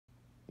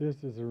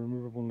This is a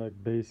removable neck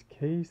base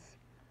case.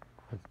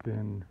 It's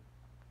been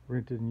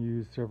rented and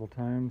used several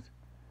times.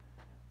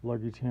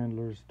 Luggage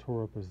handlers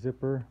tore up a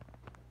zipper,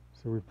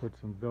 so we put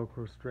some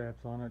Velcro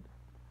straps on it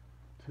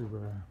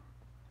to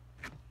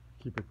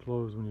keep it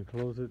closed when you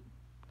close it.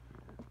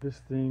 This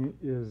thing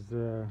is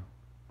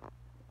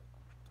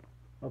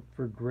up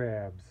for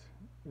grabs.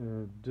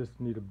 Just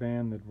need a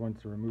band that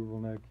wants a removable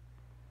neck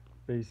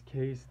base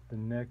case. The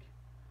neck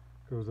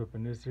goes up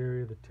in this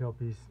area. The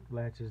tailpiece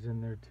latches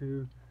in there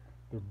too.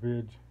 The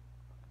bridge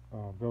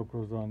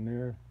Velcro's on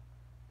there.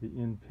 The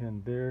end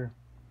pin there.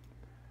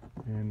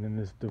 And then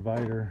this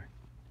divider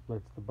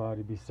lets the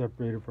body be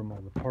separated from all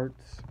the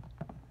parts.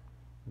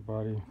 The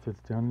body fits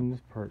down in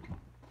this part.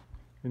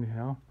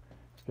 Anyhow,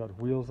 it's got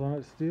wheels on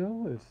it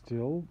still. It's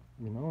still,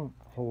 you know,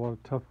 a whole lot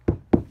of tough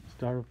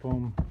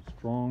styrofoam,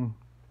 strong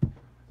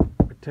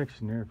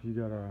protection there. If you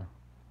got a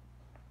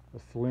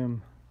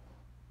slim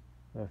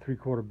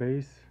 3/4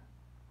 base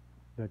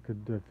that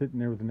could fit in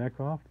there with the neck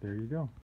off, there you go.